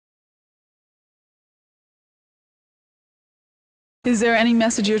Is there any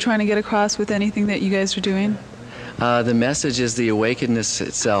message you're trying to get across with anything that you guys are doing? The message is the awakeness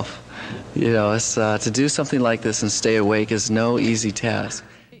itself. You know, it's, to do something like this and stay awake is no easy task.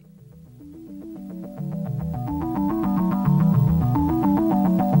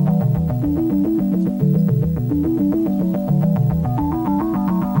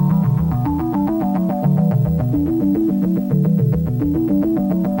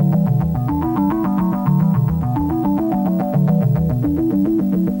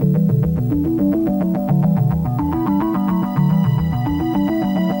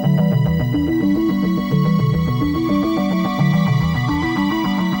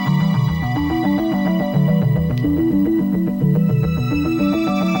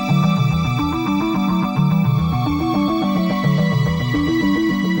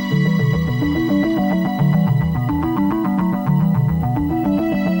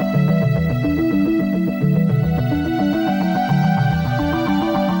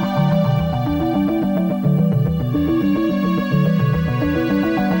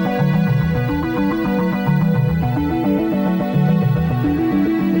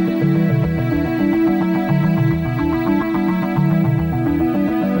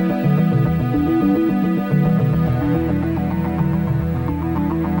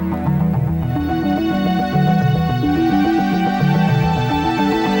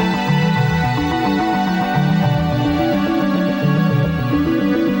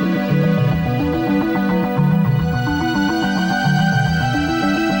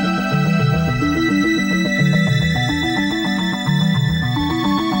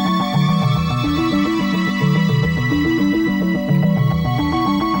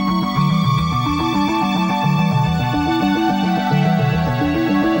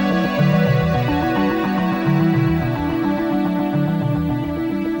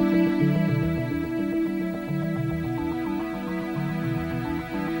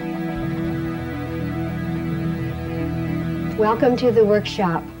 Welcome to the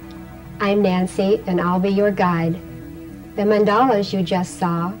workshop. I'm Nancy and I'll be your guide. The mandalas you just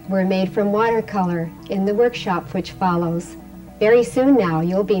saw were made from watercolor in the workshop which follows. Very soon now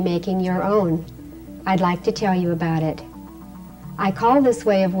you'll be making your own. I'd like to tell you about it. I call this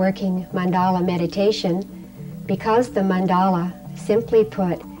way of working mandala meditation because the mandala, simply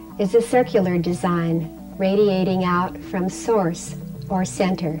put, is a circular design radiating out from source or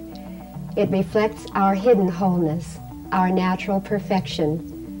center. It reflects our hidden wholeness, our natural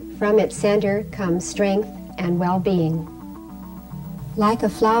perfection. From its center comes strength and well-being. Like a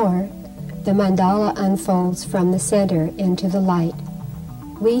flower, the mandala unfolds from the center into the light.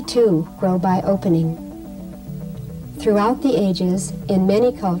 We too grow by opening. Throughout the ages, in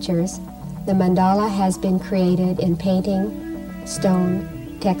many cultures, the mandala has been created in painting,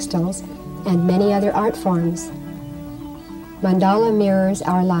 stone, textiles, and many other art forms. Mandala mirrors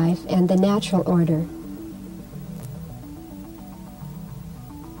our life and the natural order.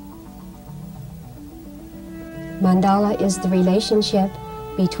 Mandala is the relationship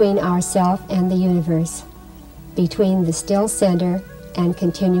between ourself and the universe, between the still center and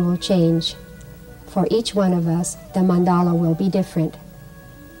continual change. For each one of us, the mandala will be different.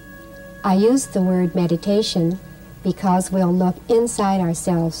 I use the word meditation because we'll look inside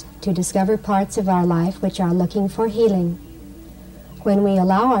ourselves to discover parts of our life which are looking for healing. When we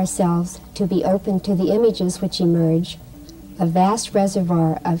allow ourselves to be open to the images which emerge, a vast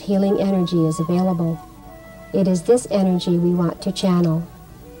reservoir of healing energy is available. It is this energy we want to channel.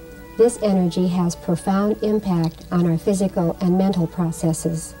 This energy has profound impact on our physical and mental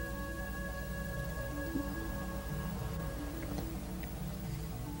processes.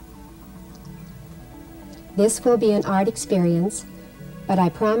 This will be an art experience, but I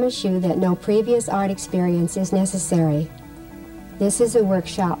promise you that no previous art experience is necessary. This is a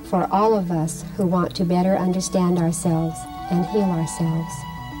workshop for all of us who want to better understand ourselves and heal ourselves.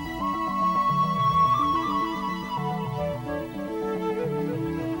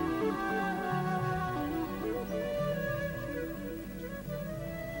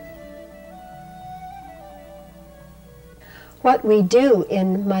 What we do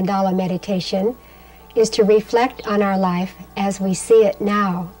in mandala meditation is to reflect on our life as we see it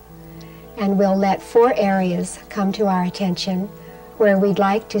now, and we'll let 4 areas come to our attention where we'd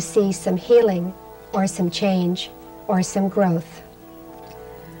like to see some healing or some change or some growth.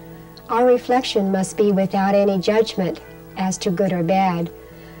 Our reflection must be without any judgment as to good or bad.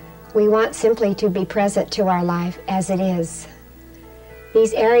 We want simply to be present to our life as it is.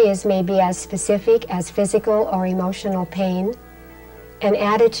 These areas may be as specific as physical or emotional pain, an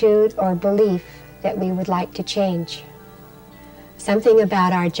attitude or belief that we would like to change, something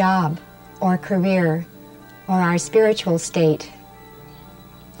about our job or career or our spiritual state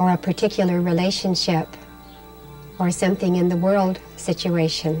or a particular relationship, or something in the world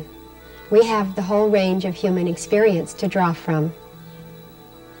situation. We have the whole range of human experience to draw from.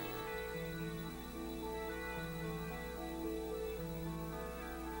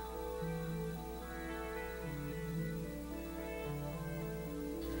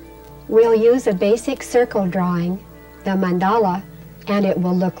 We'll use a basic circle drawing, the mandala, and it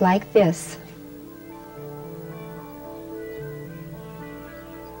will look like this.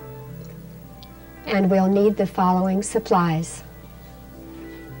 And we'll need the following supplies.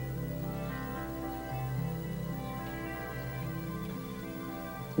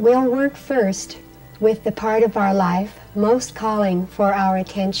 We'll work first with the part of our life most calling for our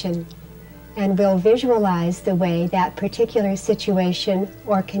attention, and we'll visualize the way that particular situation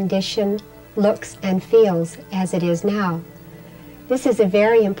or condition looks and feels as it is now. This is a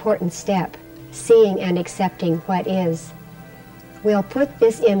very important step, seeing and accepting what is. We'll put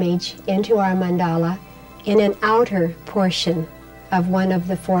this image into our mandala in an outer portion of one of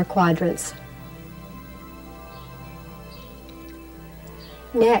the 4 quadrants.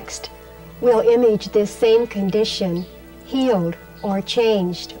 Next, we'll image this same condition, healed or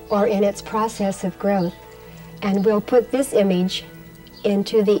changed or in its process of growth, and we'll put this image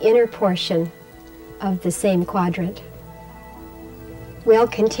into the inner portion of the same quadrant. We'll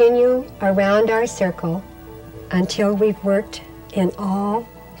continue around our circle until we've worked in all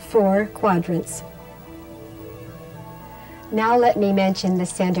 4 quadrants. Now let me mention the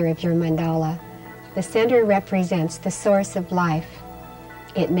center of your mandala. The center represents the source of life.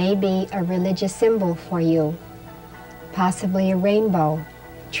 It may be a religious symbol for you, possibly a rainbow,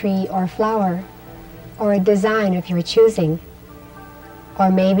 tree or flower, or a design of your choosing,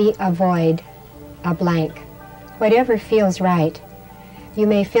 or maybe a void, a blank, whatever feels right. You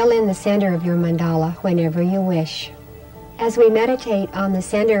may fill in the center of your mandala whenever you wish. As we meditate on the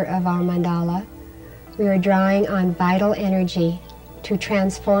center of our mandala, we are drawing on vital energy to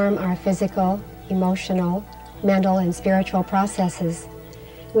transform our physical, emotional, mental, and spiritual processes.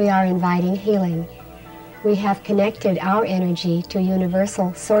 We are inviting healing. We have connected our energy to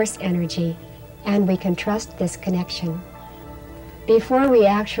universal source energy, and we can trust this connection. Before we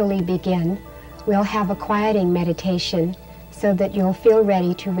actually begin, we'll have a quieting meditation so that you'll feel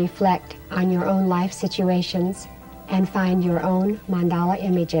ready to reflect on your own life situations and find your own mandala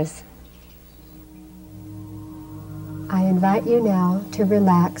images. I invite you now to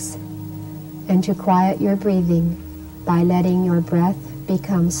relax and to quiet your breathing by letting your breath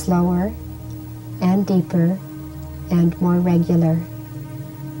become slower and deeper and more regular.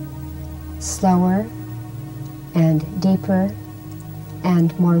 Slower and deeper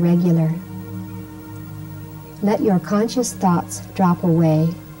and more regular. Let your conscious thoughts drop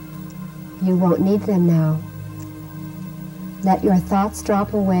away. You won't need them now. Let your thoughts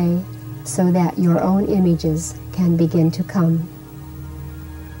drop away so that your own images can begin to come.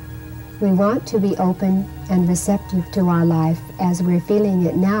 We want to be open and receptive to our life as we're feeling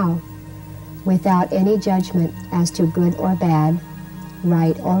it now, without any judgment as to good or bad,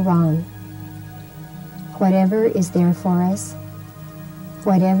 right or wrong. Whatever is there for us,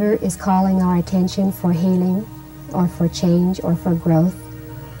 whatever is calling our attention for healing or for change or for growth,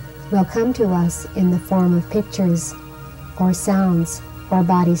 will come to us in the form of pictures or sounds or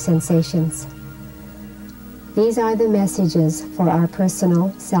body sensations. These are the messages for our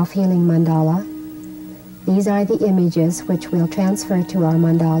personal self-healing mandala. These are the images which we'll transfer to our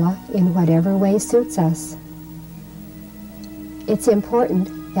mandala in whatever way suits us. It's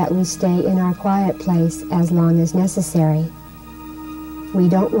important that we stay in our quiet place as long as necessary. We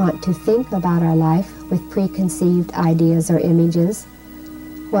don't want to think about our life with preconceived ideas or images.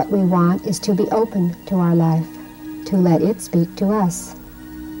 What we want is to be open to our life, to let it speak to us.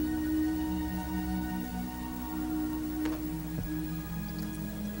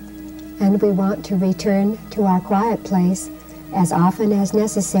 And we want to return to our quiet place as often as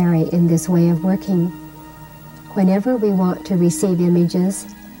necessary in this way of working. Whenever we want to receive images,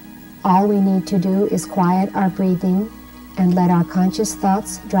 all we need to do is quiet our breathing and let our conscious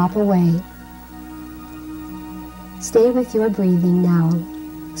thoughts drop away. Stay with your breathing now,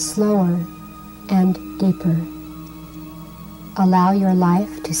 slower and deeper. Allow your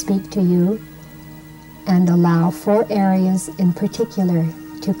life to speak to you, and allow 4 areas in particular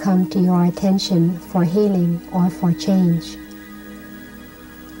to come to your attention for healing or for change.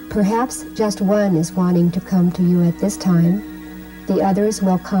 Perhaps just one is wanting to come to you at this time. The others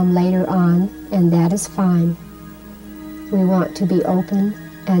will come later on, and that is fine. We want to be open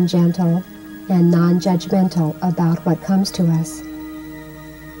and gentle and non-judgmental about what comes to us.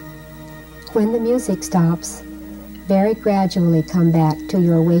 When the music stops, very gradually come back to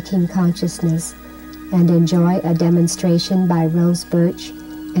your waking consciousness and enjoy a demonstration by Rose Birch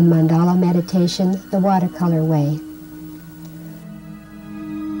in Mandala Meditation, the Watercolor Way.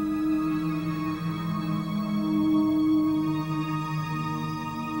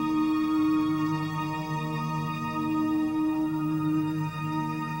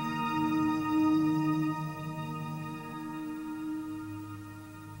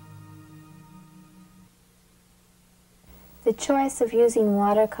 The choice of using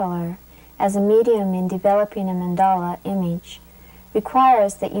watercolor as a medium in developing a mandala image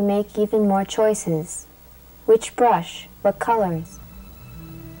requires that you make even more choices. Which brush? What colors?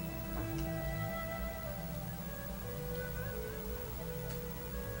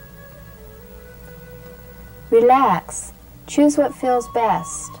 Relax. Choose what feels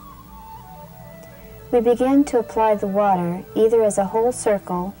best. We begin to apply the water either as a whole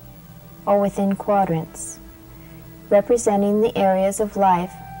circle or within quadrants, representing the areas of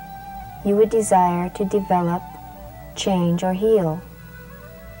life you would desire to develop, change, or heal.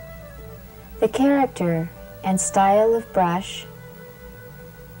 The character and style of brush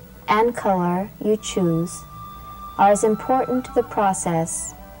and color you choose are as important to the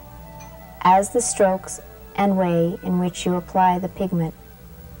process as the strokes and way in which you apply the pigment.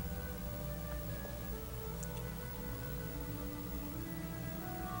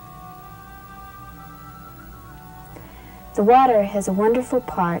 The water has a wonderful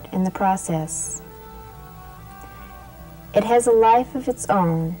part in the process. It has a life of its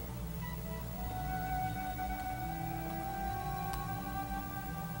own.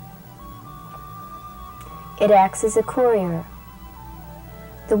 It acts as a courier.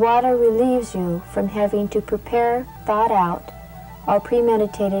 The water relieves you from having to prepare thought-out or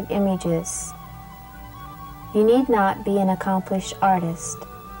premeditated images. You need not be an accomplished artist.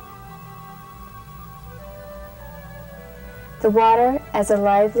 The water as a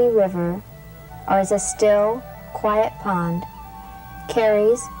lively river or as a still, quiet pond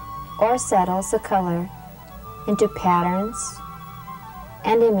carries or settles the color into patterns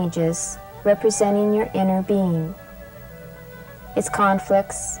and images representing your inner being, its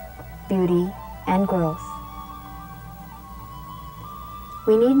conflicts, beauty, and growth.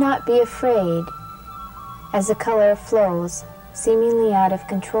 We need not be afraid as the color flows seemingly out of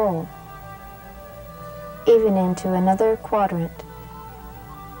control, even into another quadrant.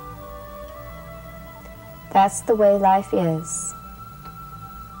 That's the way life is.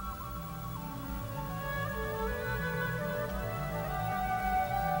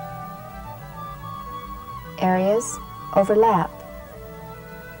 Areas overlap.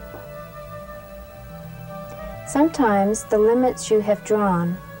 Sometimes the limits you have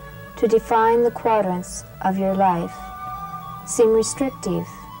drawn to define the quadrants of your life seem restrictive,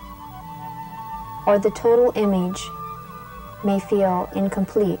 or the total image may feel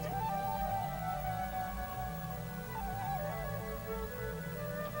incomplete.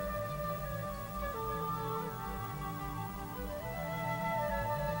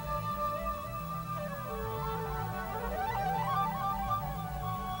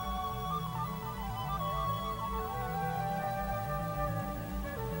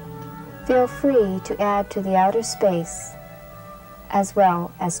 Feel free to add to the outer space as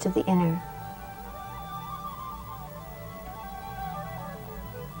well as to the inner.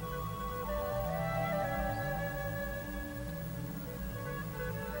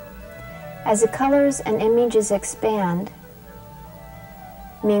 As the colors and images expand,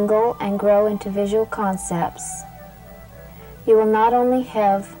 mingle, and grow into visual concepts, you will not only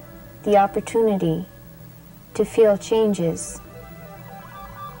have the opportunity to feel changes,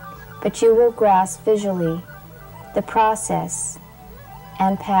 but you will grasp visually the process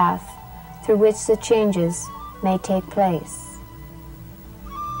and path through which the changes may take place.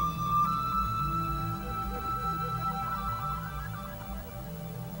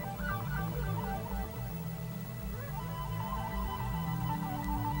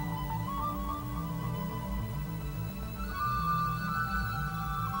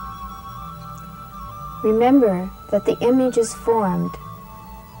 Remember that the images formed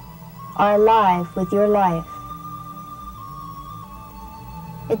are alive with your life.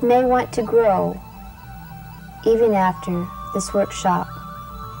 It may want to grow even after this workshop.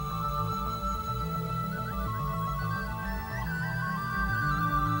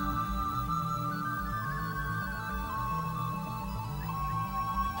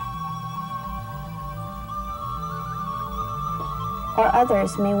 Or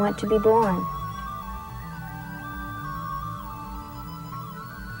others may want to be born.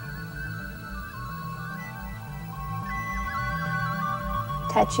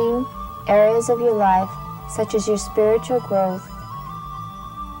 Touching areas of your life such as your spiritual growth,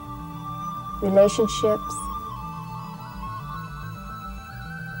 relationships,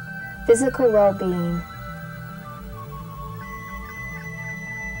 physical well-being,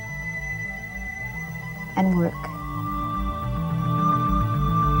 and work.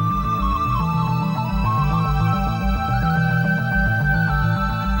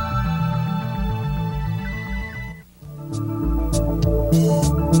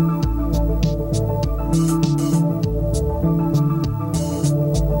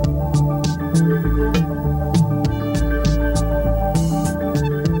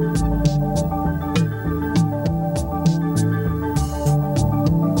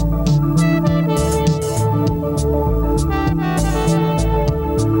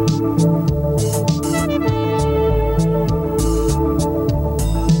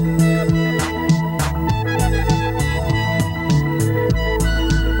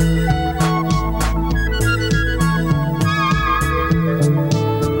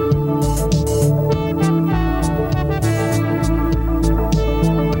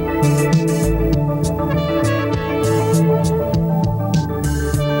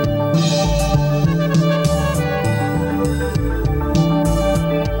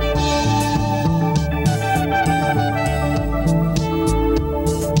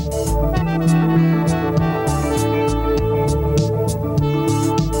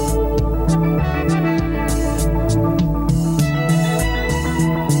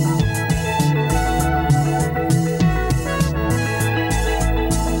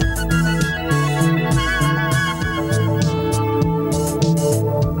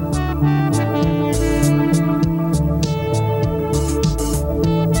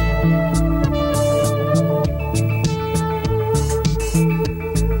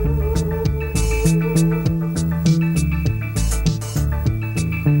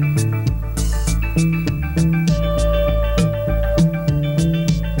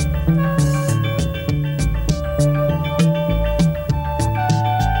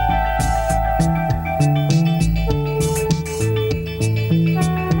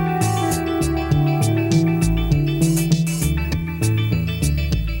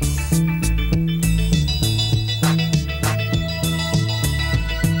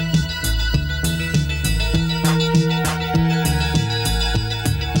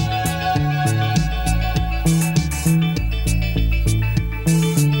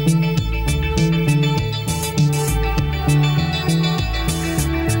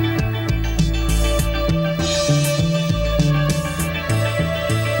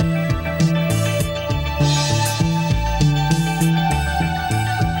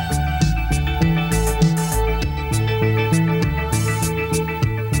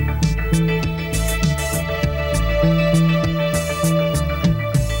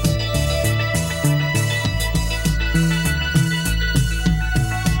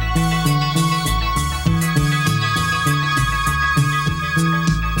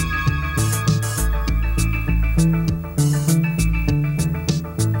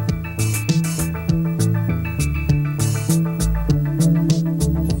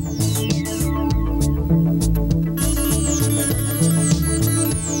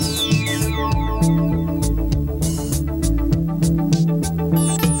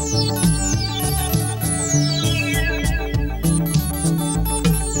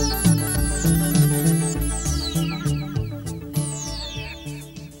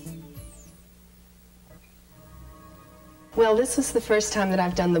 Well, this is the first time that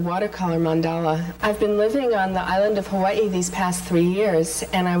I've done the watercolor mandala. I've been living on the island of Hawaii these past 3 years,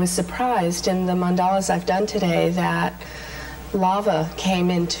 and I was surprised in the mandalas I've done today that lava came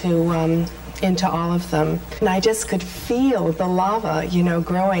into all of them. And I just could feel the lava, you know,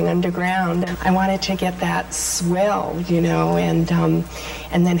 growing underground. I wanted to get that swell, you know, and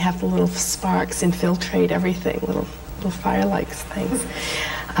then have the little sparks infiltrate everything, little fire-like things.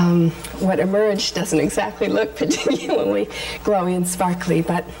 What emerged doesn't exactly look particularly glowy and sparkly,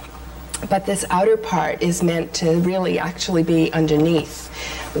 but this outer part is meant to really actually be underneath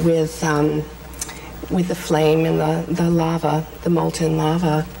with the flame and the lava, the molten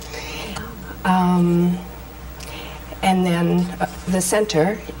lava. And then the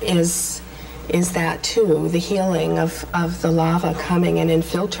center is that too, the healing of the lava coming and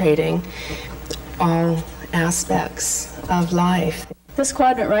infiltrating all aspects of life. This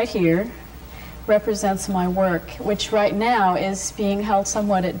quadrant right here represents my work, which right now is being held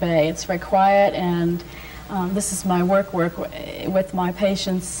somewhat at bay. It's very quiet, and this is my work with my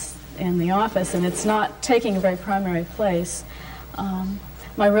patients in the office, and it's not taking a very primary place.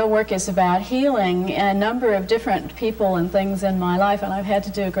 My real work is about healing a number of different people and things in my life, and I've had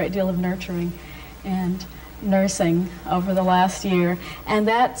to do a great deal of nurturing. And nursing over the last year, and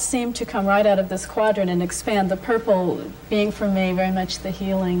that seemed to come right out of this quadrant and expand, the purple being for me very much the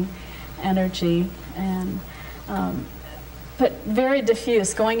healing energy, and but very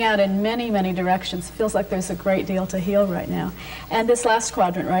diffuse, going out in many, many directions. Feels like there's a great deal to heal right now. And this last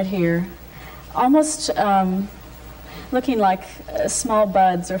quadrant right here, almost looking like small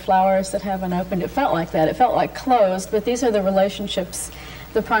buds or flowers that haven't opened. It felt like that. It felt like closed, but these are the relationships,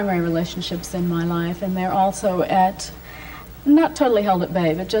 the primary relationships in my life, and they're also at, not totally held at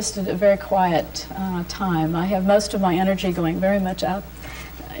bay, but just at a very quiet time. I have most of my energy going very much out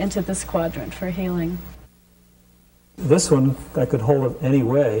into this quadrant for healing. This one I could hold it any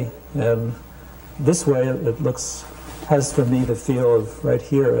way, and this way it has for me the feel of right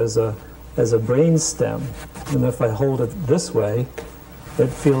here as a brain stem, and if I hold it this way, it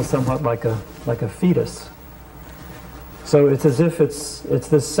feels somewhat like a fetus. So it's as if it's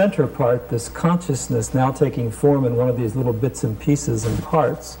this center part, this consciousness now taking form in one of these little bits and pieces and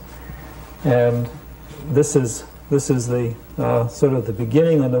parts, and this is the sort of the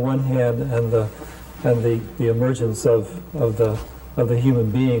beginning on the one hand, and the emergence of the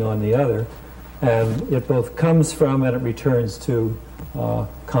human being on the other, and it both comes from and it returns to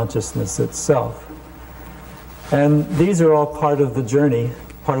consciousness itself. And these are all part of the journey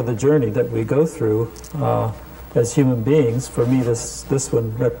that we go through as human beings. For me, this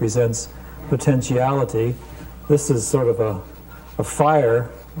one represents potentiality. This is sort of a fire.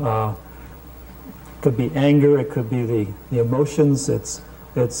 Could be anger, it could be the emotions. It's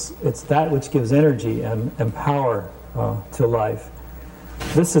that which gives energy and power to life.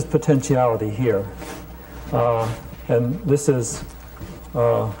 This is potentiality here. And this is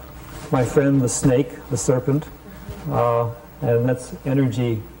my friend the snake, the serpent, and that's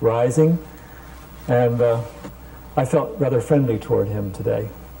energy rising. And I felt rather friendly toward him today.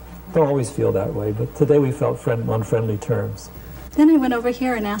 Don't always feel that way, but today we felt on friendly terms. Then I went over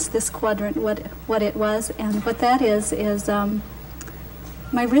here and asked this quadrant what it was, and what that is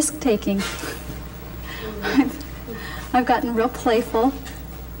my risk-taking. I've gotten real playful,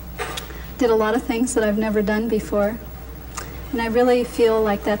 did a lot of things that I've never done before, and I really feel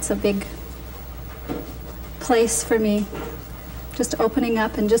like that's a big place for me, just opening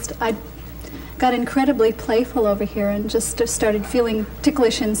up, and I got incredibly playful over here and just started feeling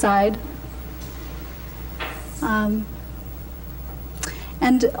ticklish inside.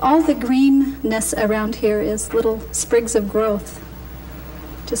 And all the greenness around here is little sprigs of growth,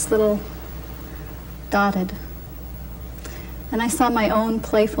 just little dotted. And I saw my own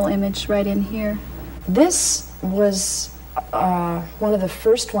playful image right in here. This was one of the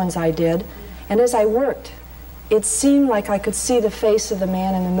first ones I did, and as I worked, it seemed like I could see the face of the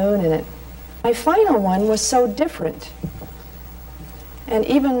man in the moon in it. My final one was so different, and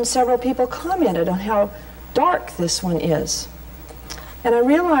even several people commented on how dark this one is. And I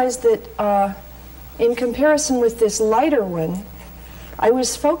realized that in comparison with this lighter one, I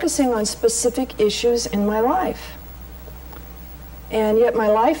was focusing on specific issues in my life. And yet my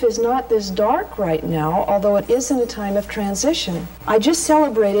life is not this dark right now, although it is in a time of transition. I just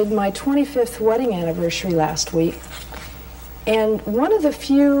celebrated my 25th wedding anniversary last week, and one of the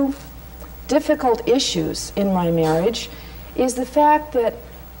few difficult issues in my marriage is the fact that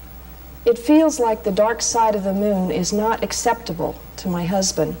it feels like the dark side of the moon is not acceptable to my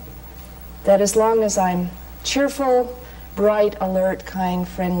husband. That as long as I'm cheerful, bright, alert, kind,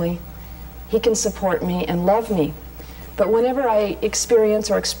 friendly, he can support me and love me. But whenever I experience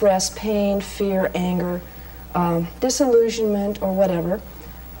or express pain, fear, anger, disillusionment, or whatever,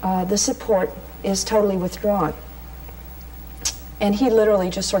 the support is totally withdrawn. And he literally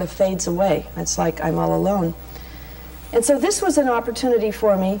just sort of fades away. It's like I'm all alone. And so this was an opportunity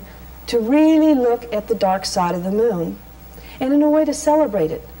for me to really look at the dark side of the moon, and in a way to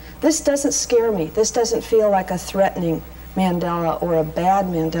celebrate it. This doesn't scare me. This doesn't feel like a threatening mandala or a bad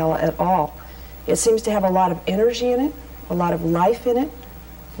mandala at all. It seems to have a lot of energy in it, a lot of life in it,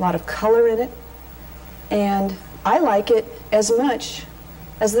 a lot of color in it, and I like it as much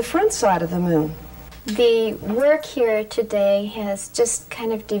as the front side of the moon. The work here today has just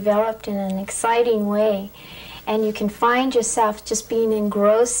kind of developed in an exciting way, and you can find yourself just being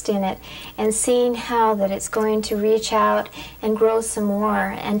engrossed in it and seeing how that it's going to reach out and grow some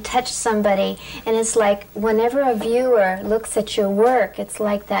more and touch somebody. And it's like whenever a viewer looks at your work, it's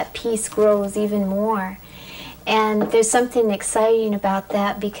like that piece grows even more. And there's something exciting about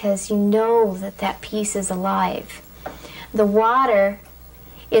that because you know that that piece is alive. The water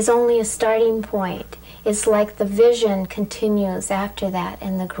is only a starting point. It's like the vision continues after that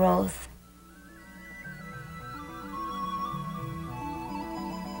and the growth.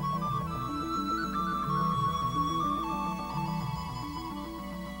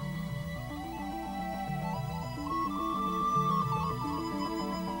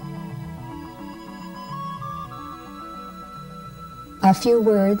 A few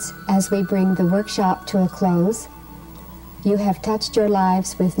words as we bring the workshop to a close. You have touched your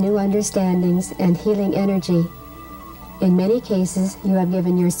lives with new understandings and healing energy. In many cases, you have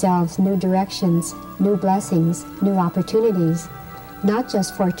given yourselves new directions, new blessings, new opportunities, not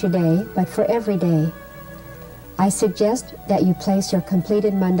just for today, but for every day. I suggest that you place your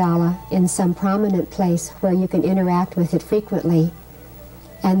completed mandala in some prominent place where you can interact with it frequently,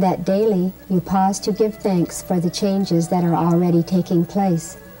 and that daily you pause to give thanks for the changes that are already taking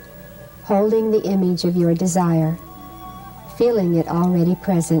place, holding the image of your desire, feeling it already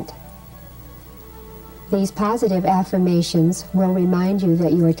present. These positive affirmations will remind you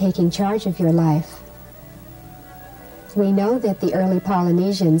that you are taking charge of your life. We know that the early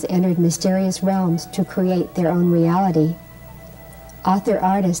Polynesians entered mysterious realms to create their own reality.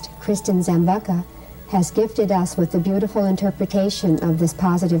 Author-artist Kristen Zambucka has gifted us with a beautiful interpretation of this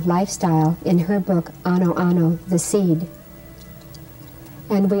positive lifestyle in her book, Ano Ano, The Seed.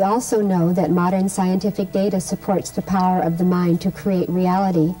 And we also know that modern scientific data supports the power of the mind to create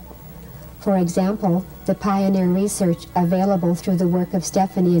reality. For example, the pioneer research available through the work of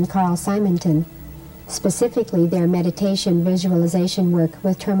Stephanie and Carl Simonton, specifically their meditation visualization work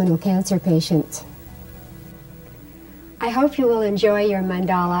with terminal cancer patients. I hope you will enjoy your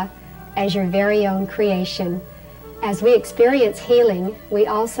mandala as your very own creation. As we experience healing, we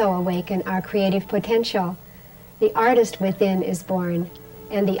also awaken our creative potential. The artist within is born,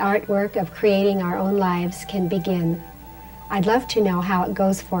 and the artwork of creating our own lives can begin. I'd love to know how it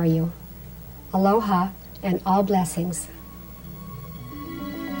goes for you. Aloha and all blessings.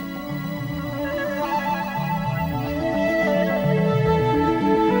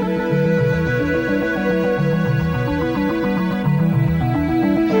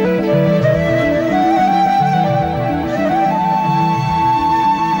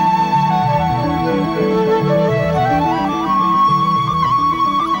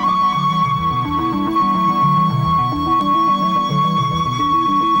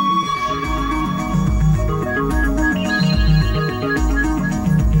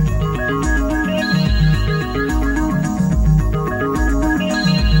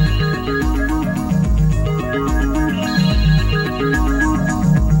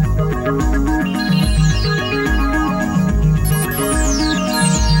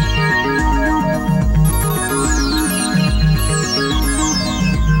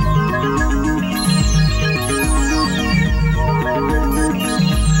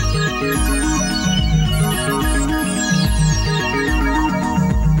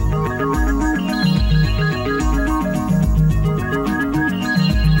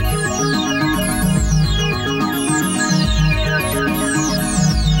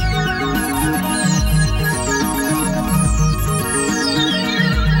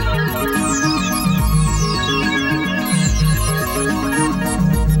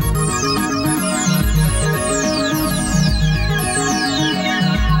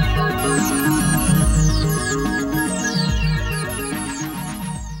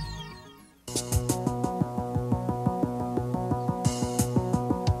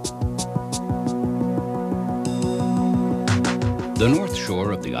 The north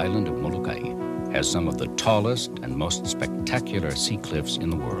shore of the island of Molokai has some of the tallest and most spectacular sea cliffs in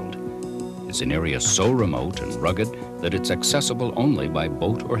the world. It's an area so remote and rugged that it's accessible only by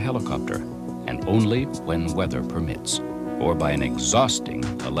boat or helicopter, and only when weather permits, or by an exhausting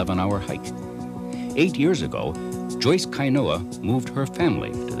 11-hour hike. 8 years ago, Joyce Kainoa moved her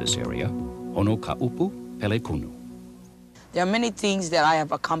family to this area, Ono Kaupu Pelekunu. There are many things that I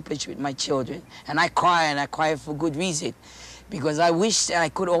have accomplished with my children, and I cry for good reason, because I wish that I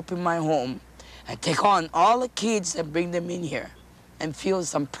could open my home and take on all the kids and bring them in here and feel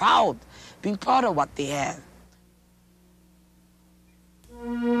some pride, being proud of what they have.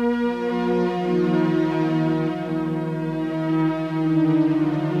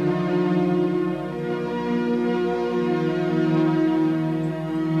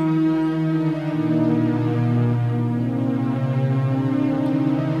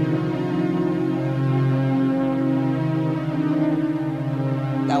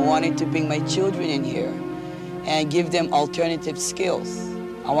 I wanted to bring my children in here and give them alternative skills.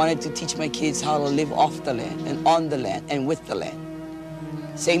 I wanted to teach my kids how to live off the land and on the land and with the land.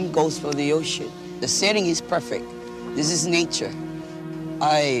 Same goes for the ocean. The setting is perfect. This is nature.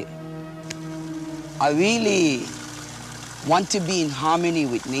 I really want to be in harmony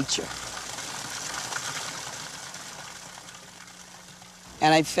with nature.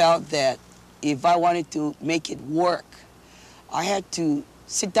 And I felt that if I wanted to make it work, I had to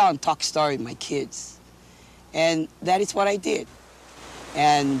sit down and talk story with my kids. And that is what I did.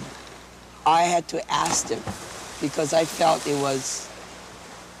 And I had to ask them because I felt it was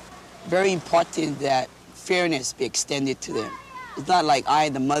very important that fairness be extended to them. It's not like I,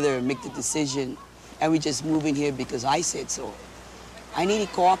 the mother, make the decision and we just move in here because I said so. I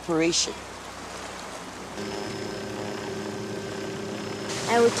needed cooperation.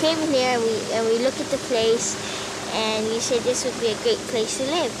 And we came in here and we looked at the place and we said this would be a great place to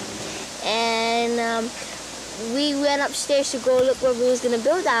live. And we went upstairs to go look where we was gonna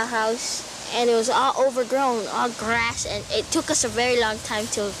build our house, and it was all overgrown, all grass, and it took us a very long time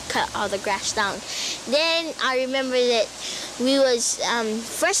to cut all the grass down. Then I remember that we was,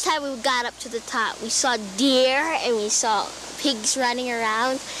 first time we got up to the top, we saw deer and we saw pigs running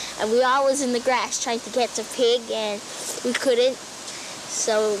around, and we all was in the grass trying to get the pig, and we couldn't.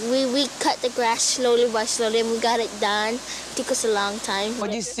 So we cut the grass slowly by slowly, and we got it done. It took us a long time.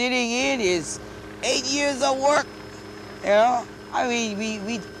 What you're sitting in is 8 years of work, you know? I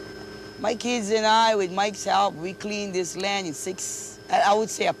mean, my kids and I, with Mike's help, we cleaned this land in I would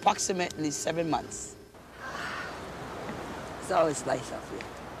say approximately 7 months. So it's nice up here.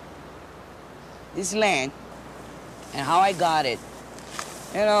 This land and how I got it,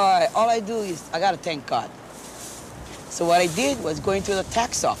 you know, all I do is I gotta thank God. So what I did was go into the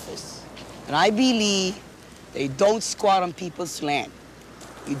tax office, and I believe they don't squat on people's land.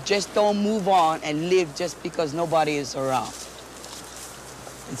 You just don't move on and live just because nobody is around.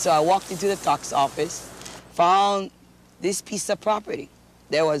 And so I walked into the tax office, found this piece of property.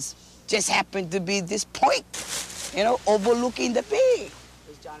 There was, just happened to be this point, you know, overlooking the bay.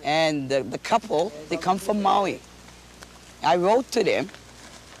 And the couple, they come from Maui. I wrote to them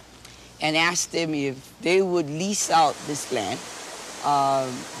and asked them if they would lease out this land.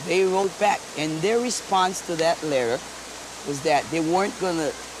 They wrote back, and their response to that letter was that they weren't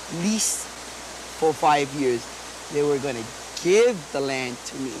gonna lease for 5 years. They were gonna give the land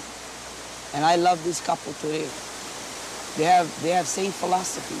to me. And I love this couple today. They have same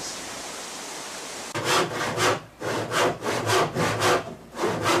philosophies.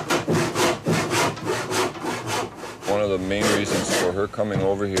 One of the main reasons for her coming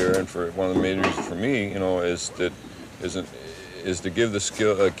over here, and for one of the main reasons for me, you know, is to give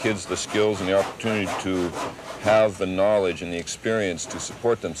the kids the skills and the opportunity to have the knowledge and the experience to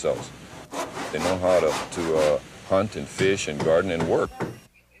support themselves. They know how to hunt and fish and garden and work.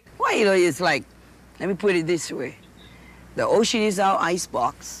 Well, you know, it's like, let me put it this way. The ocean is our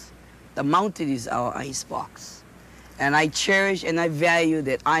icebox. The mountain is our icebox. And I cherish and I value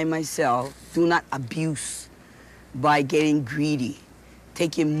that I myself do not abuse by getting greedy,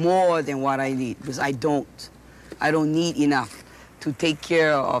 taking more than what I need, because I don't. I don't need enough to take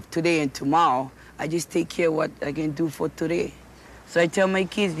care of today and tomorrow. I just take care of what I can do for today. So I tell my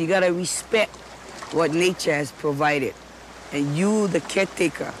kids, you gotta respect what nature has provided. And you, the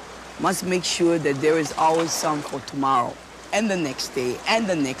caretaker, must make sure that there is always some for tomorrow, and the next day, and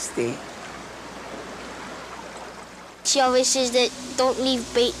the next day. She always says that don't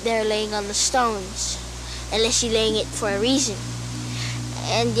leave bait there laying on the stones, unless you're laying it for a reason.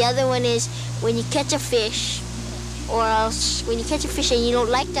 And the other one is, when you catch a fish, or else when you catch a fish and you don't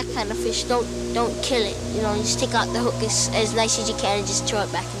like that kind of fish, don't kill it. You know, just take out the hook as nice as you can and just throw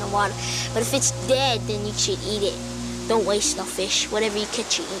it back in the water. But if it's dead, then you should eat it. Don't waste no fish. Whatever you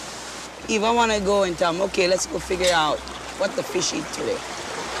catch, you eat. If I want to go and tell them, okay, let's go figure out what the fish eat today.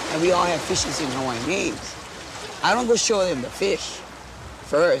 And we all have fishes in Hawaiian names. I don't go show them the fish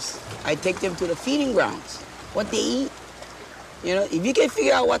first. I take them to the feeding grounds, what they eat. You know, if you can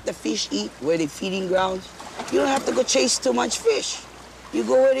figure out what the fish eat, where they feeding grounds, you don't have to go chase too much fish. You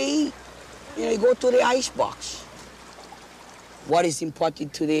go where they eat. You know, you go to the icebox. What is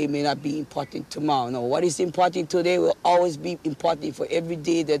important today may not be important tomorrow. No, what is important today will always be important for every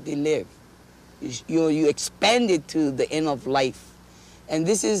day that they live. You expand it to the end of life. And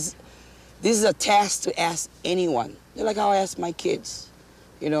this is a task to ask anyone. Like how I ask my kids,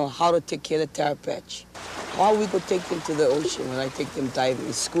 you know, how to take care of the taro patch. How we could take them to the ocean when I take them diving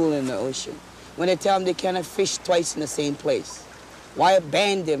in school in the ocean. When I tell them they cannot fish twice in the same place. Why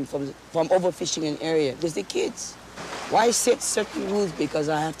ban them from overfishing an area? Because they're kids. Why set certain rules because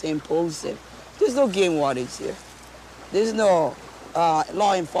I have to impose them? There's no game wardens here. There's no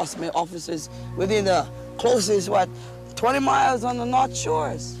law enforcement officers within the closest, 20 miles on the North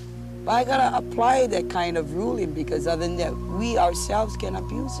Shores. But I gotta apply that kind of ruling because other than that, we ourselves can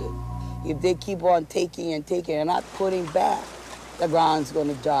abuse it. If they keep on taking and not putting back, the ground's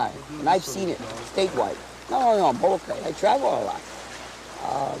gonna die. And I've seen it statewide. No, Molokai. I travel a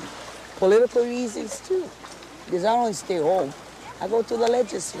lot. Political reasons too. Because I don't stay home. I go to the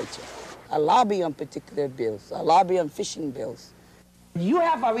legislature. I lobby on particular bills. I lobby on fishing bills. You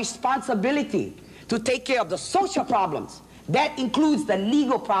have a responsibility to take care of the social problems That includes the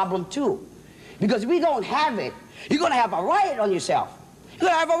legal problem too. Because if we don't have it, you're going to have a riot on yourself. You're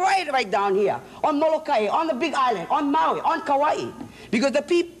going to have a riot right down here, on Molokai, on the Big Island, on Maui, on Kauai. Because the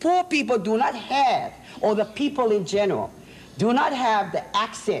poor people do not have, or the people in general, do not have the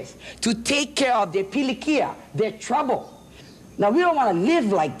access to take care of their pilikia, their trouble. Now, we don't want to live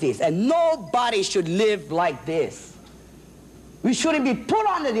like this, and nobody should live like this. We shouldn't be put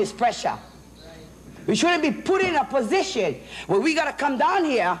under this pressure. We shouldn't be put in a position where we got to come down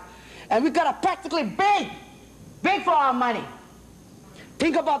here and we got to practically beg for our money.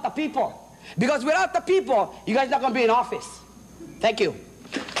 Think about the people. Because without the people, you guys are not going to be in office. Thank you.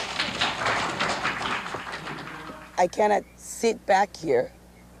 I cannot sit back here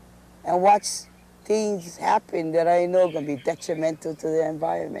and watch things happen that I know are going to be detrimental to the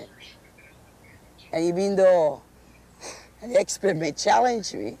environment. And even though an expert may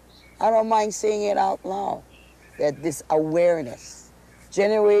challenge me, I don't mind saying it out loud, that this awareness,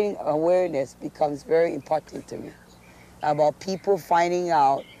 generating awareness becomes very important to me. About people finding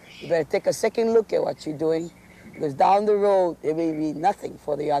out, you better take a second look at what you're doing, because down the road, there may be nothing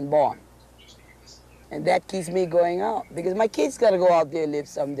for the unborn. And that keeps me going out, because my kids got to go out there and live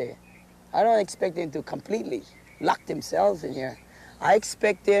someday. I don't expect them to completely lock themselves in here. I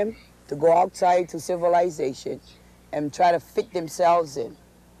expect them to go outside to civilization and try to fit themselves in.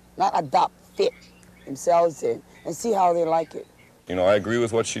 Not adopt, fit themselves in, and see how they like it. You know, I agree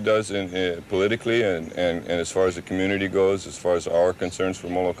with what she does politically and as far as the community goes, as far as our concerns for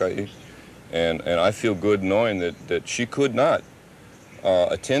Molokai. And I feel good knowing that she could not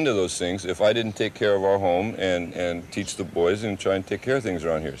attend to those things if I didn't take care of our home and teach the boys and try and take care of things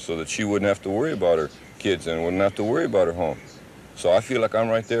around here so that she wouldn't have to worry about her kids and wouldn't have to worry about her home. So I feel like I'm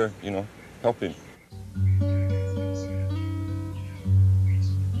right there, you know, helping.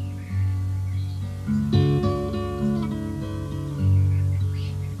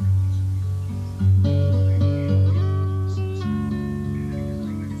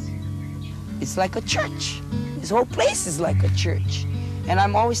 It's like a church. This whole place is like a church. And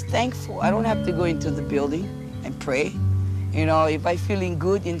I'm always thankful. I don't have to go into the building and pray. You know, if I'm feeling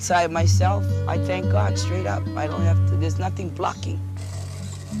good inside myself, I thank God straight up. I don't have to, there's nothing blocking.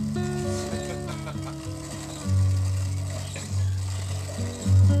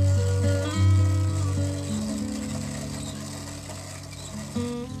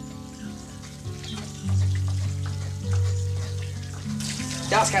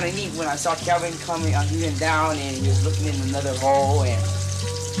 That was kind of neat when I saw Kelvin coming, he went down and he was looking in another hole and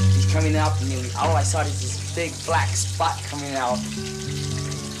he's coming up and all I saw is this big black spot coming out.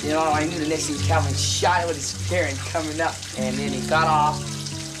 You know, I knew the next thing Kelvin shot it with his spear and coming up and then he got off.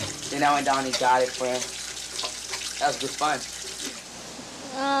 Then I went down and got it for him. That was good fun.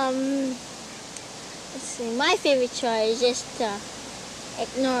 Let's see, my favorite chore is just to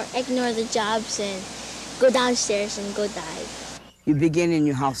ignore the jobs and go downstairs and go dive. You begin in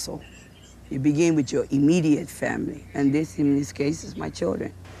your household. You begin with your immediate family. And this, in this case, is my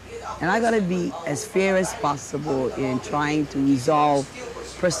children. And I gotta be as fair as possible in trying to resolve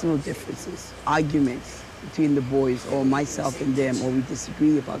personal differences, arguments between the boys or myself and them, or we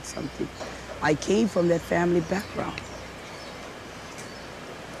disagree about something. I came from that family background.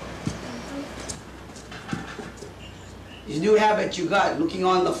 This new habit you got, looking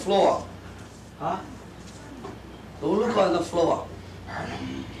on the floor. Huh? Don't look on the floor.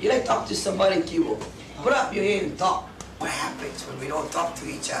 You like talk to somebody in Cuba. Put up your hand and talk. What happens when we don't talk to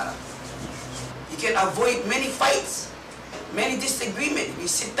each other? You can avoid many fights, many disagreements if you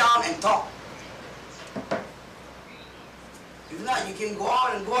sit down and talk. If not, you can go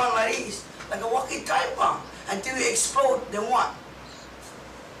on like this, like a walking time bomb, until you explode, then what?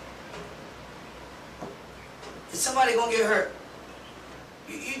 Is somebody gonna get hurt?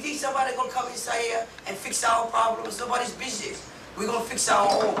 You think somebody gonna come inside here and fix our problems? Nobody's business. We're gonna fix our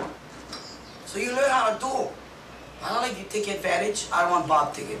own. So you learn how to do. I don't like you take advantage. I don't want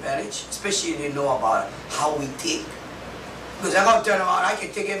Bob to take advantage, especially if you know about how we think. Because I'm gonna turn around, I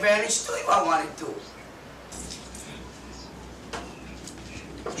can take advantage too if I wanted to.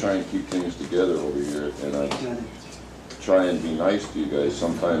 Try and keep things together over here, and I try and be nice to you guys.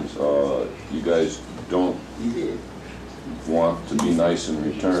 Sometimes you guys don't want to be nice in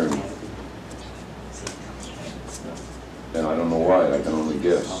return. And I don't know why, I can only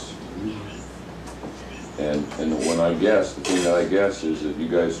guess. And when I guess, the thing that I guess is that you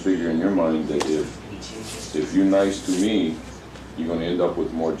guys figure in your mind that if you're nice to me, you're going to end up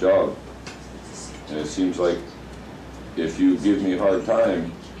with more job. And it seems like if you give me a hard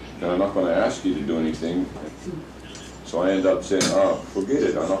time, then I'm not going to ask you to do anything. So I end up saying, forget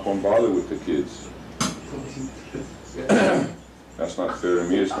it, I'm not going to bother with the kids. That's not fair to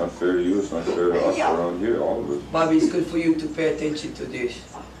me, it's not fair to you, it's not fair to us around here, all of us. Bobby, it's good for you to pay attention to this.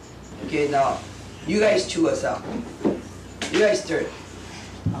 Okay, now, you guys chew us out. You guys turn.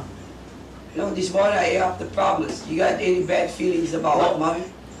 No, this morning I have the problems. You got any bad feelings about what, Mommy?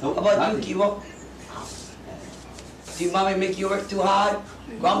 How about you, Kibo? Did Mommy make you work too hard?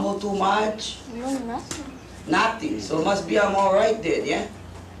 Grumble too much? No, nothing. Nothing. So it must be I'm all right then, yeah?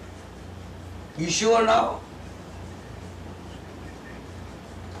 You sure now?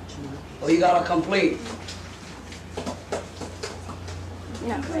 Or you got a complaint?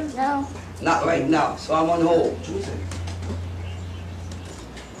 Not right now. Not right now, so I'm on hold.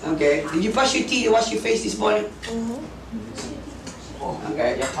 Okay. Did you brush your teeth and wash your face this morning? Mm-hmm.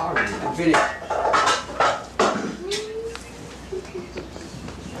 Okay. I'm finished.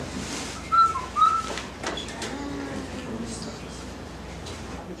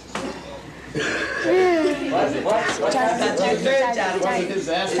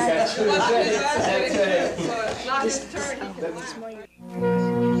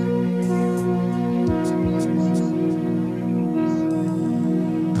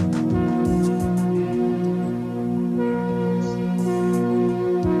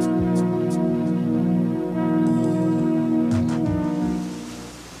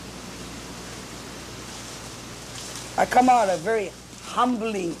 I come out a very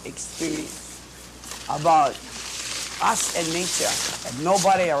humbling experience about us and nature and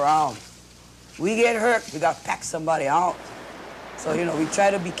nobody around. We get hurt, we got to pack somebody out. So, you know, we try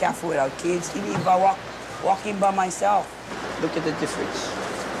to be careful with our kids. Even if I walking by myself, look at the difference.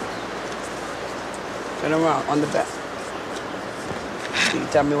 Turn around on the back. Can you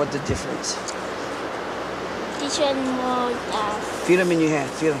tell me what the difference? This one more, Feel them in your hand,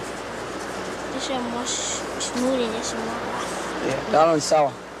 feel them. this one more smooth and this one more rough. Yeah, that one's sour.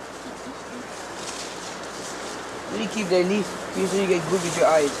 When you keep their leaf, usually you get good with your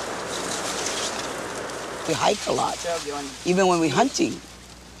eyes. We hike a lot. Even when we're hunting,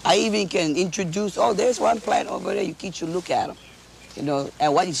 I even can introduce, oh, there's one plant over there. You kids should look at them, you know,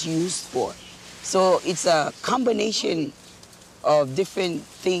 and what it's used for. So it's a combination of different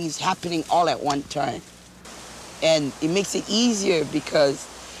things happening all at one time. And it makes it easier because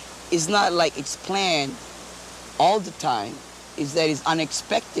it's not like it's planned all the time. It's that it's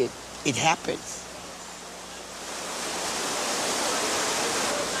unexpected. It happens.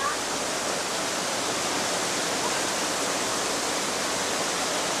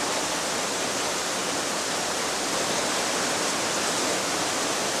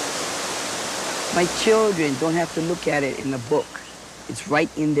 My children don't have to look at it in the book. It's right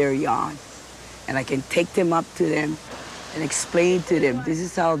in their yard. And I can take them up to them and explain to them, this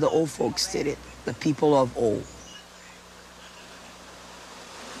is how the old folks did it, the people of old.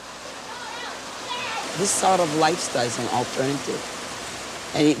 This sort of lifestyle is an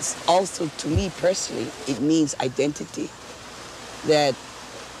alternative. And it's also, to me personally, it means identity. That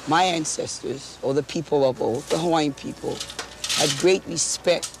my ancestors, or the people of old, the Hawaiian people, had great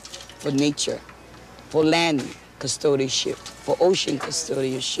respect for nature, for land custodianship, for ocean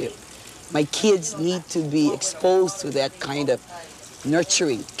custodianship. My kids need to be exposed to that kind of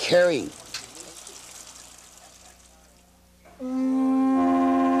nurturing, caring.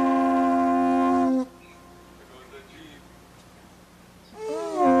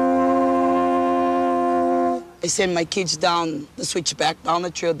 I send my kids down the switchback, down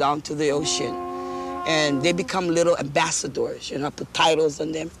the trail, down to the ocean. And they become little ambassadors, you know, I put titles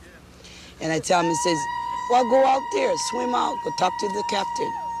on them. And I tell them, it says, well, go out there, swim out, go talk to the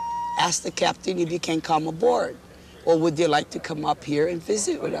captain. Ask the captain if you can come aboard. Or would they like to come up here and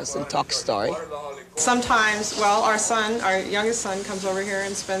visit with us and talk story? Sometimes, well, our son, our youngest son, comes over here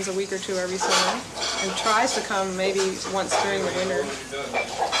and spends a week or two every summer and tries to come maybe once during the winter.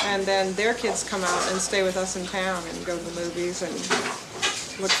 And then their kids come out and stay with us in town and go to the movies and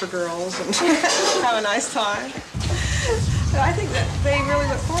look for girls and have a nice time. I think that they really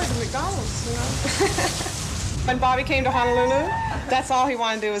look forward to McDonald's, you know. When Bobby came to Honolulu, that's all he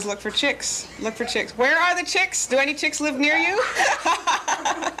wanted to do was look for chicks. Look for chicks. Where are the chicks? Do any chicks live near you?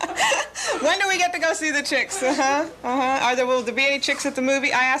 When do we get to go see the chicks? Will there be any chicks at the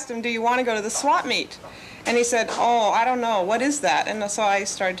movie? I asked him, do you want to go to the swap meet? And he said, oh, I don't know. What is that? And so I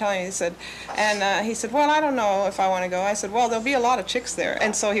started telling him. He said, well, I don't know if I want to go. I said, well, there'll be a lot of chicks there.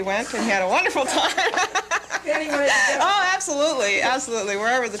 And so he went, and he had a wonderful time. Oh, absolutely, absolutely.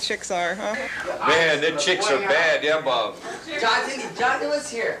 Wherever the chicks are, huh? Man, the chicks are bad, yeah, Bob. Johnny was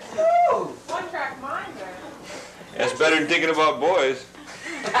here. Woo! One-track mind there. That's better than thinking about boys.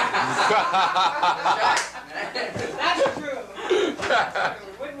 That's true.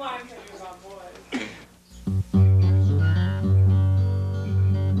 We wouldn't want him thinking about boys.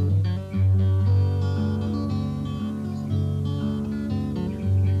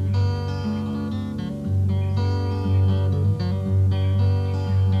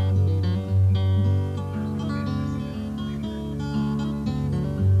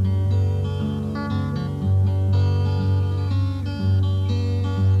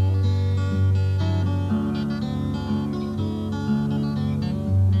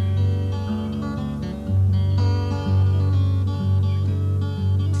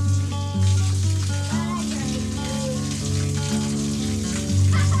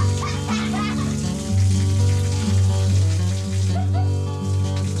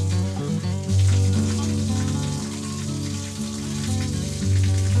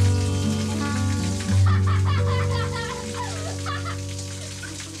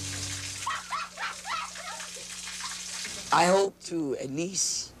 I hope to at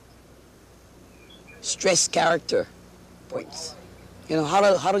least stress character points. You know,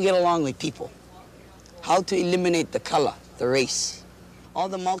 how to get along with people, how to eliminate the color, the race. All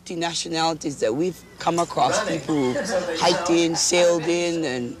the multinationalities that we've come across, people who hiked in, sailed in,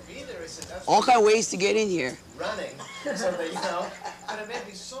 and all kind of ways to get in here. Running, so that, you know, but it made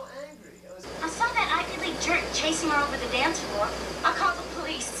me so angry. I saw that ugly jerk chasing her over the dance floor. I called the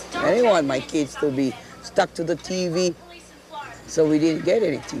police. I didn't want my kids to be stuck to the TV, so we didn't get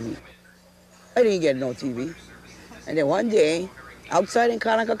any TV. I didn't get no TV. And then one day, outside in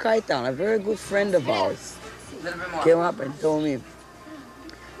Kanakakai town, a very good friend of ours came up and told me,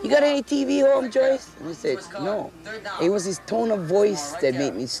 "You got any TV home, Joyce?" And I said, "No." It was his tone of voice that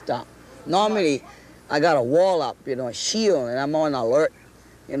made me stop. Normally, I got a wall up, you know, a shield, and I'm on alert.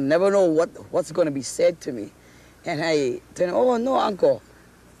 You never know what's going to be said to me. And I told him, "Oh, no, Uncle,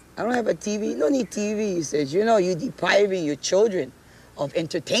 I don't have a TV. No need TV." He says, "You know, you're depriving your children of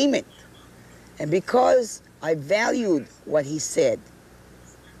entertainment." And because I valued what he said,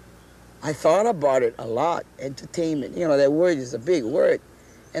 I thought about it a lot, entertainment. You know, that word is a big word.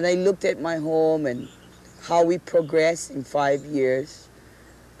 And I looked at my home and how we progressed in 5 years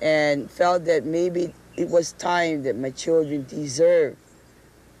and felt that maybe it was time that my children deserve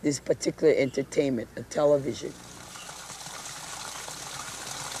this particular entertainment, a television.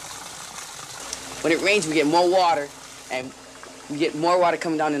 When it rains, we get more water, and we get more water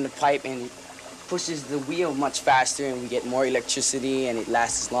coming down in the pipe, and it pushes the wheel much faster, and we get more electricity, and it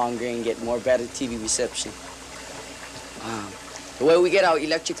lasts longer, and get more better TV reception. The way we get our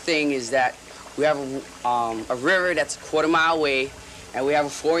electric thing is that we have a river that's a quarter-mile away, and we have a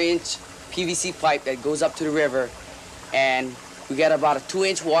 4-inch PVC pipe that goes up to the river, and we get about a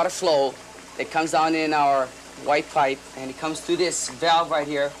 2-inch water flow that comes down in our white pipe, and it comes through this valve right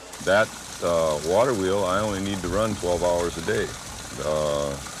here. That water wheel, I only need to run 12 hours a day.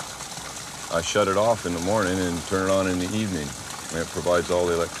 I shut it off in the morning and turn it on in the evening, and it provides all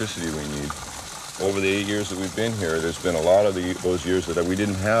the electricity we need. Over the 8 years that we've been here, there's been a lot of those years that we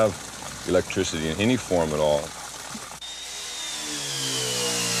didn't have electricity in any form at all.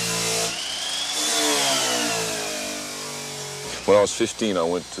 When I was 15, I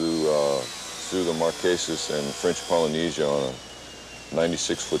went through the Marquesas and French Polynesia on a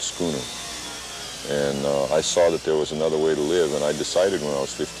 96-foot schooner. And I saw that there was another way to live, and I decided when I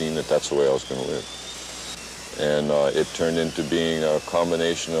was 15 that that's the way I was going to live. And it turned into being a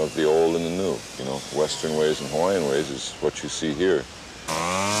combination of the old and the new. You know, Western ways and Hawaiian ways is what you see here.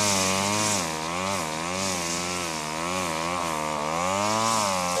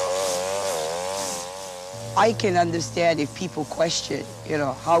 I can understand if people question, you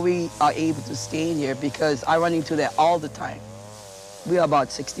know, how we are able to stay in here, because I run into that all the time. We are about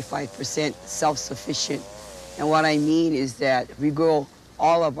 65% self-sufficient. And what I mean is that we grow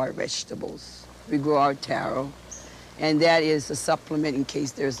all of our vegetables. We grow our taro, and that is a supplement in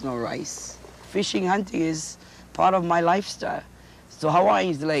case there's no rice. Fishing, hunting is part of my lifestyle. So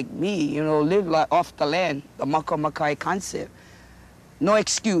Hawaiians like me, you know, live like off the land, the Molokai concept. No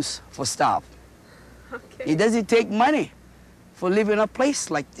excuse for stop. Okay. It doesn't take money for living a place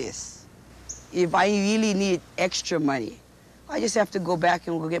like this. If I really need extra money, I just have to go back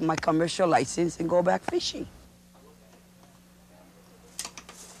and go get my commercial license and go back fishing.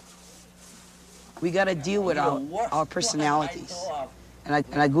 We got to deal with our personalities. And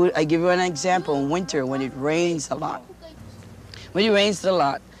I give you an example. In winter, when it rains a lot. When it rains a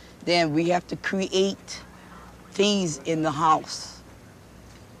lot, then we have to create things in the house,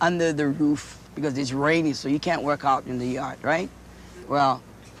 under the roof, because it's raining, so you can't work out in the yard, right? Well,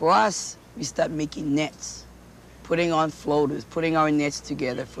 for us, we start making nets, putting on floaters, putting our nets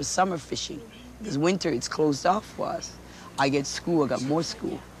together for summer fishing. Because winter, it's closed off for us. I get school, I got more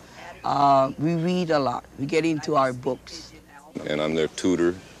school. We read a lot. We get into our books. And I'm their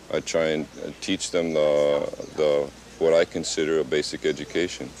tutor. I try and teach them what I consider a basic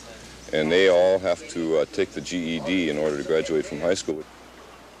education. And they all have to take the GED in order to graduate from high school.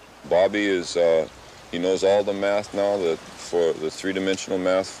 Bobby he knows all the math now, for the three-dimensional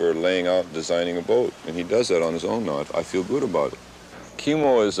math for laying out, designing a boat. And he does that on his own now. I feel good about it.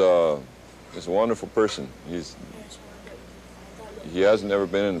 Kimo is a wonderful person. He hasn't never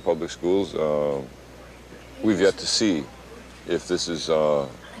been in the public schools. We've yet to see if this is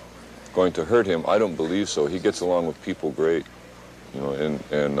going to hurt him. I don't believe so. He gets along with people great, you know,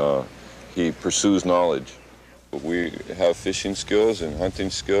 and he pursues knowledge. We have fishing skills and hunting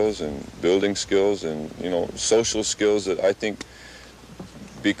skills and building skills and, you know, social skills that I think,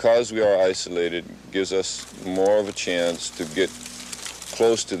 because we are isolated, gives us more of a chance to get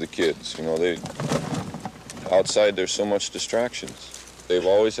close to the kids. You know, outside there's so much distractions. They've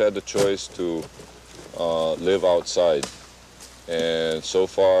always had the choice to live outside. And so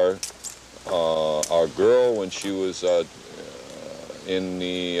far, our girl, when she was in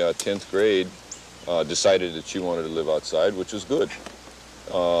the 10th grade, decided that she wanted to live outside, which was good.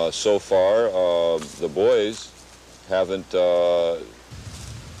 So far, the boys haven't,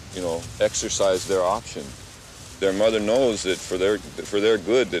 you know, exercised their option. Their mother knows that for their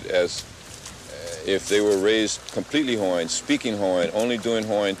good, that as if they were raised completely Hawaiian, speaking Hawaiian, only doing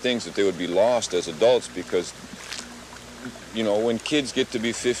Hawaiian things, that they would be lost as adults, because, you know, when kids get to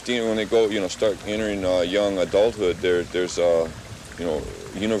be 15, when they go, you know, start entering young adulthood, there's a, you know,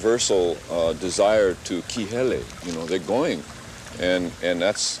 universal desire to kihele. You know, they're going, and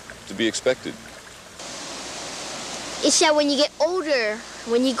that's to be expected. It's that when you get older,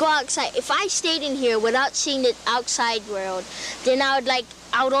 when you go outside, if I stayed in here without seeing the outside world, then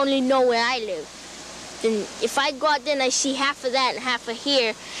I would only know where I live. Then if I go out there and I see half of that and half of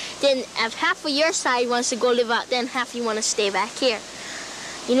here, then if half of your side wants to go live out there and half you want to stay back here.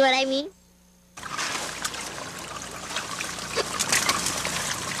 You know what I mean?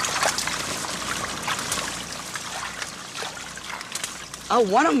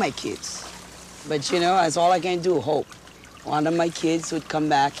 One of my kids. But you know, that's all I can do, hope. One of my kids would come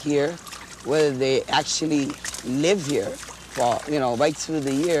back here, whether they actually live here for, you know, right through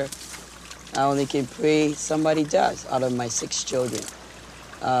the year. I only can pray somebody does out of my 6 children.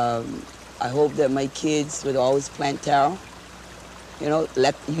 I hope that my kids would always plant taro, you know,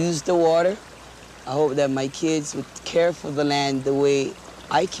 use the water. I hope that my kids would care for the land the way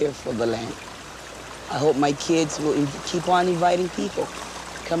I care for the land. I hope my kids will keep on inviting people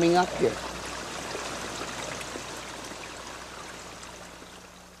coming up here.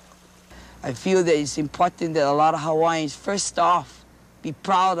 I feel that it's important that a lot of Hawaiians, first off, be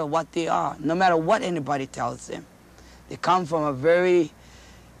proud of what they are, no matter what anybody tells them. They come from a very,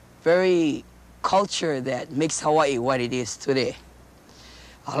 very culture that makes Hawaii what it is today.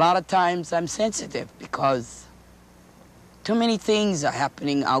 A lot of times I'm sensitive because too many things are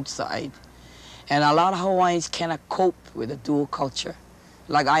happening outside, and a lot of Hawaiians cannot cope with a dual culture,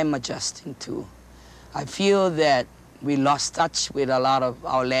 like I'm adjusting to. I feel that we lost touch with a lot of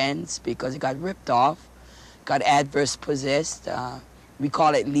our lands because it got ripped off, got adverse possessed. We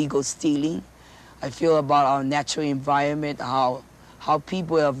call it legal stealing. I feel about our natural environment, how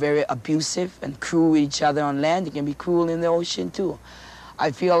people are very abusive and cruel with each other on land. They can be cruel in the ocean too.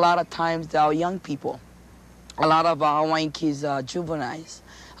 I feel a lot of times that our young people, a lot of our Hawaiian kids are juveniles.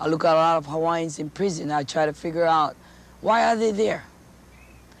 I look at a lot of Hawaiians in prison. I try to figure out, why are they there?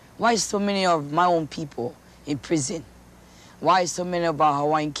 Why so many of my own people in prison? Why so many of our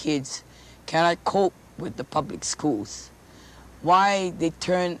Hawaiian kids cannot cope with the public schools? Why they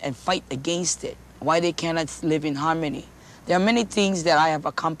turn and fight against it? Why they cannot live in harmony? There are many things that I have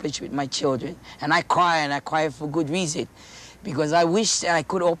accomplished with my children, and I cry for good reason, because I wish that I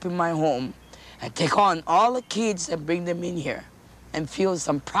could open my home and take on all the kids and bring them in here and feel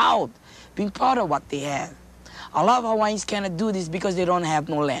some pride, being proud of what they have. A lot of Hawaiians cannot do this because they don't have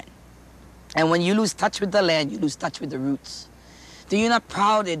no land. And when you lose touch with the land, you lose touch with the roots. Then you're not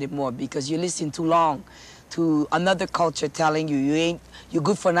proud anymore because you listen too long to another culture telling you you're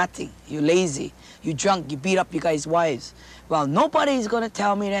good for nothing, you're lazy, you're drunk, you beat up your guys' wives. Well, nobody is going to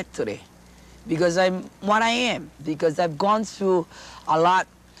tell me that today because I'm what I am, because I've gone through a lot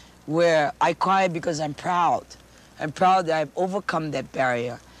where I cry because I'm proud. I'm proud that I've overcome that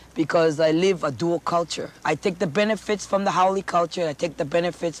barrier because I live a dual culture. I take the benefits from the haole culture, I take the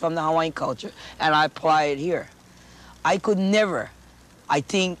benefits from the Hawaiian culture, and I apply it here. I could never, I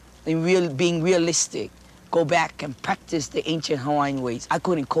think, being realistic, go back and practice the ancient Hawaiian ways. I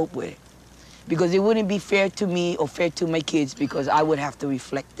couldn't cope with it because it wouldn't be fair to me or fair to my kids because I would have to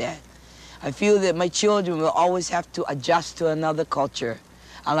reflect that. I feel that my children will always have to adjust to another culture,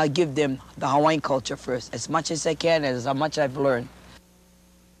 and I give them the Hawaiian culture first, as much as I can and as much I've learned.